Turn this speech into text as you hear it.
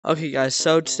Okay guys,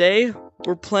 so today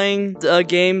we're playing a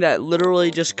game that literally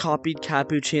just copied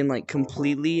CAPUCHIN like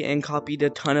completely and copied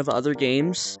a ton of other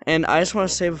games. And I just want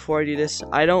to say before I do this,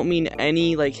 I don't mean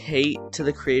any like hate to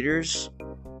the creators.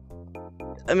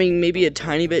 I mean maybe a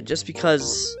tiny bit, just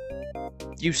because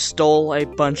you stole a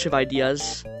bunch of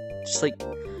ideas. Just like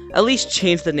at least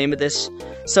change the name of this.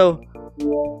 So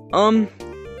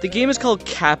the game is called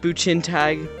CAPUCHIN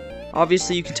Tag.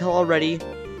 Obviously you can tell already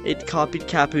it copied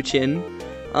CAPUCHIN.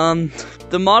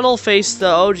 The model face, the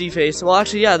OG face, well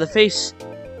actually yeah, the face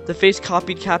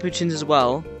copied CAPUCHIN's as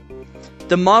well.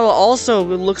 The model also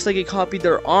looks like it copied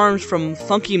their arms from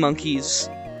Funky Monkeys.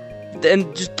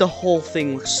 And just the whole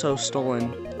thing looks so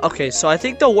stolen. Okay, so I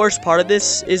think the worst part of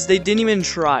this is they didn't even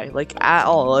try, like at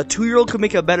all. A 2-year-old could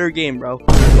make a better game, bro.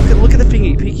 Look at the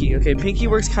Pinky. Okay, Pinky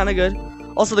works kinda good.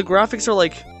 Also the graphics are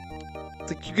like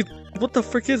you could, what the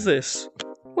frick is this?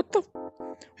 What?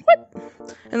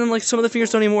 And then like some of the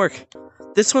fingers don't even work.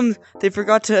 This one they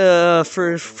forgot to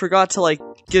like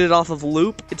get it off of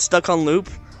loop. It's stuck on loop.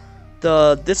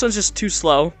 This one's just too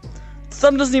slow. The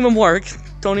thumb doesn't even work.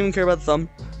 Don't even care about the thumb.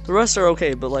 The rest are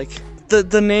okay, but like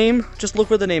the name, just look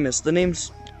where the name is. The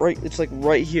name's right, it's like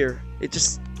right here. It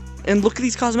just, and look at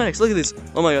these cosmetics. Look at these.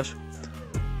 Oh my gosh.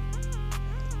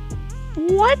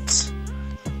 What?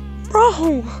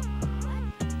 Bro.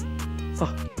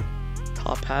 Oh.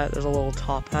 Top hat. There's a little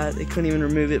top hat. They couldn't even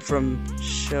remove it from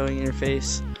showing in your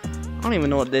face. I don't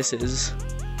even know what this is.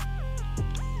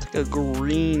 It's like a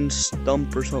green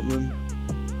stump or something.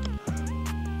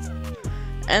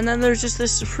 And then there's just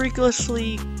this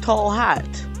freakishly tall hat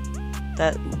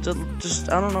that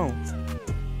just, I don't know.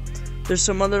 There's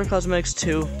some other cosmetics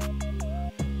too,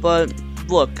 but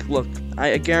look,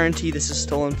 I guarantee this is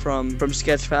stolen from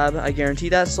Sketchfab. I guarantee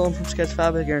that's stolen from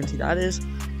Sketchfab. I guarantee that is.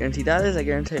 I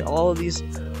guarantee all of these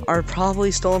are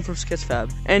probably stolen from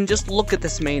Sketchfab. And just look at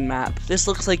this main map. This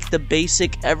looks like the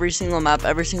basic, every single map,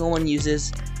 every single one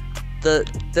uses.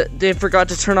 They forgot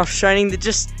to turn off shining.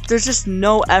 There's just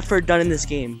no effort done in this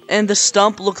game. And the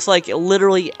stump looks like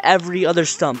literally every other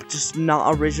stump, just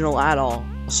not original at all.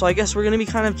 So I guess we're gonna be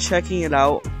kind of checking it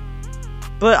out.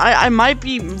 But I might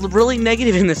be really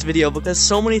negative in this video because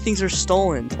so many things are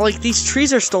stolen. Like these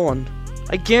trees are stolen.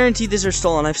 I guarantee these are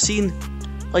stolen. I've seen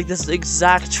like this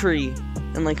exact tree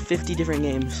in like 50 different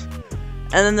games.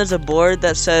 And then there's a board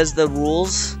that says the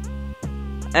rules,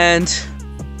 and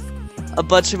a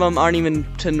bunch of them aren't even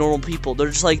to normal people. They're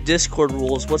just like Discord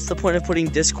rules. What's the point of putting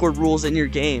Discord rules in your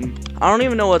game? I don't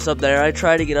even know what's up there. I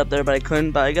tried to get up there but I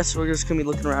couldn't, but I guess we're just gonna be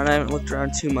looking around. I haven't looked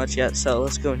around too much yet, so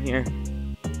let's go in here.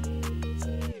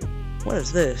 What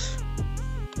is this?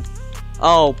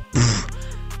 Oh,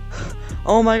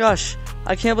 oh my gosh.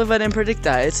 I can't believe I didn't predict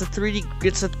that. It's a 3D,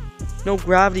 it's a no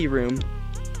gravity room.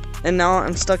 And now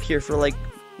I'm stuck here for like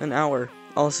an hour.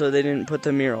 Also, they didn't put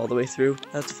the mirror all the way through.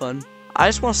 That's fun. I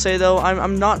just want to say though,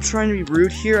 I'm not trying to be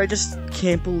rude here. I just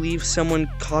can't believe someone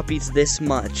copies this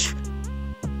much.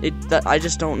 I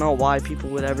just don't know why people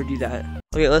would ever do that.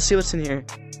 Okay, let's see what's in here.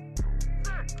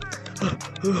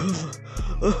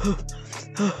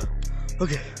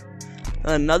 Okay.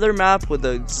 Another map with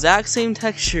the exact same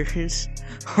textures.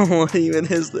 What even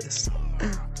is this?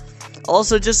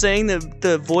 Also, just saying that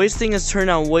the voice thing is turned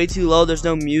down way too low. There's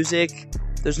no music.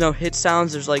 There's no hit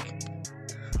sounds. There's like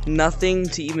nothing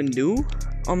to even do.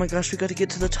 Oh my gosh, we gotta get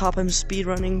to the top. I'm speed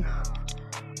running.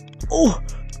 Oh.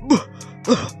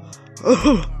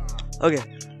 Okay.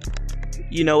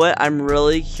 You know what? I'm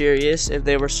really curious if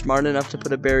they were smart enough to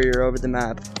put a barrier over the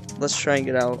map. Let's try and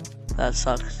get out. That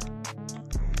sucks.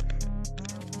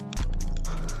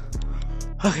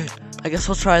 Okay. I guess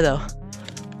we'll try though.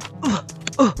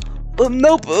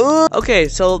 Nope. Okay,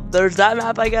 so there's that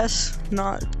map, I guess.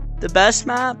 Not the best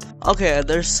map. Okay,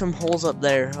 there's some holes up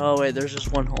there. Oh wait, there's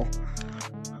just one hole.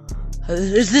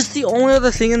 Is this the only other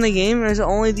thing in the game? Is it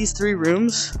only these 3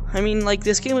 rooms? I mean, like,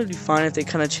 this game would be fine if they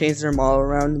kind of changed their model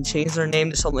around and changed their name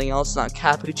to something else, not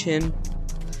CAPUCHIN,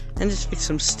 and just fix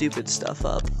some stupid stuff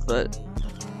up. But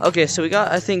okay, so we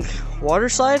got, I think, water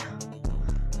slide.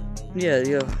 Yeah.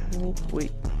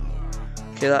 Wait.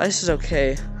 Okay, the ice is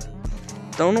okay.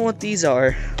 Don't know what these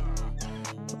are.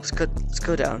 Let's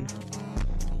go down.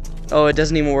 Oh, it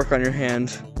doesn't even work on your hand.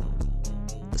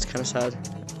 That's kind of sad.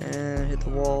 And hit the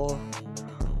wall.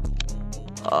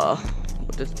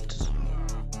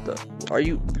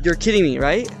 You're kidding me,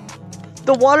 right?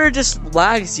 The water just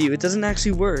lags you. It doesn't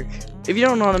actually work. If you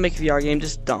don't know how to make a VR game,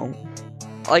 just don't.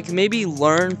 Like, maybe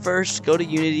learn first. Go to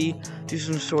Unity, do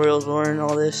some tutorials, learn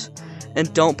all this,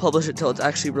 and don't publish it till it's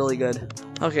actually really good.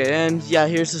 Okay, and yeah,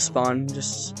 here's the spawn.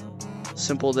 Just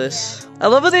simple this. I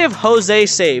love that they have Jose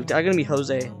saved. I'm gonna be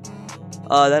Jose.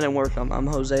 That didn't work. I'm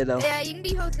Jose though. Yeah, you can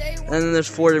be Jose. And then there's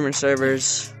 4 different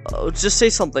servers. Oh, just say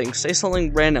something. Say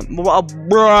something random.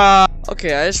 Bruh.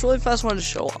 Okay, I just really fast wanted to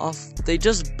show off. They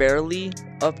just barely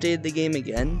updated the game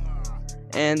again.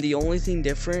 And the only thing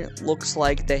different looks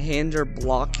like the hands are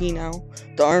blocky now.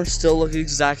 The arms still look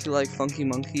exactly like Funky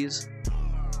Monkeys.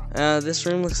 This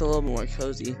room looks a little bit more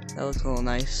cozy. That looks a little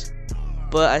nice.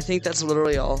 But I think that's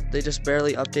literally all. They just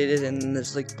barely updated and then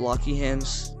there's like blocky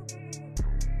hands.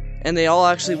 And they all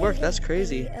actually work. That's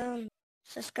crazy.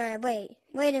 Subscribe. Wait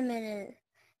a minute.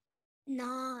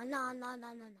 No.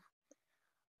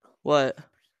 What?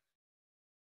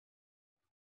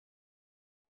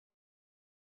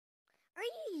 Are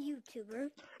you a YouTuber?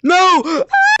 No!